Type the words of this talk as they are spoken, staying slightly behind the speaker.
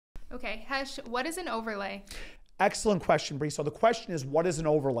Okay, Hesh, what is an overlay? Excellent question, Bree. So the question is, what is an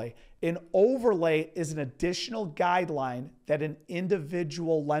overlay? An overlay is an additional guideline that an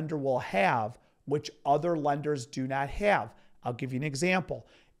individual lender will have, which other lenders do not have. I'll give you an example.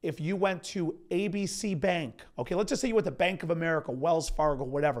 If you went to ABC Bank, okay, let's just say you went to Bank of America, Wells Fargo,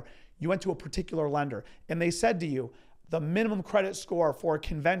 whatever. You went to a particular lender and they said to you, the minimum credit score for a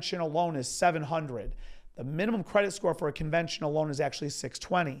conventional loan is 700. The minimum credit score for a conventional loan is actually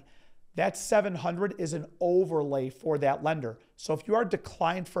 620. That 700 is an overlay for that lender. So if you are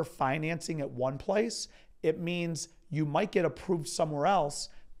declined for financing at one place, it means you might get approved somewhere else,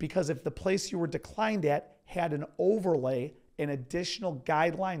 because if the place you were declined at had an overlay, an additional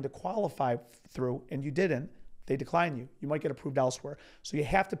guideline to qualify through, and you didn't, they decline you. You might get approved elsewhere. So you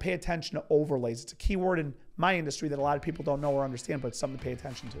have to pay attention to overlays. It's a key word in my industry that a lot of people don't know or understand, but it's something to pay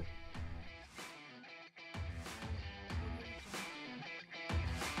attention to.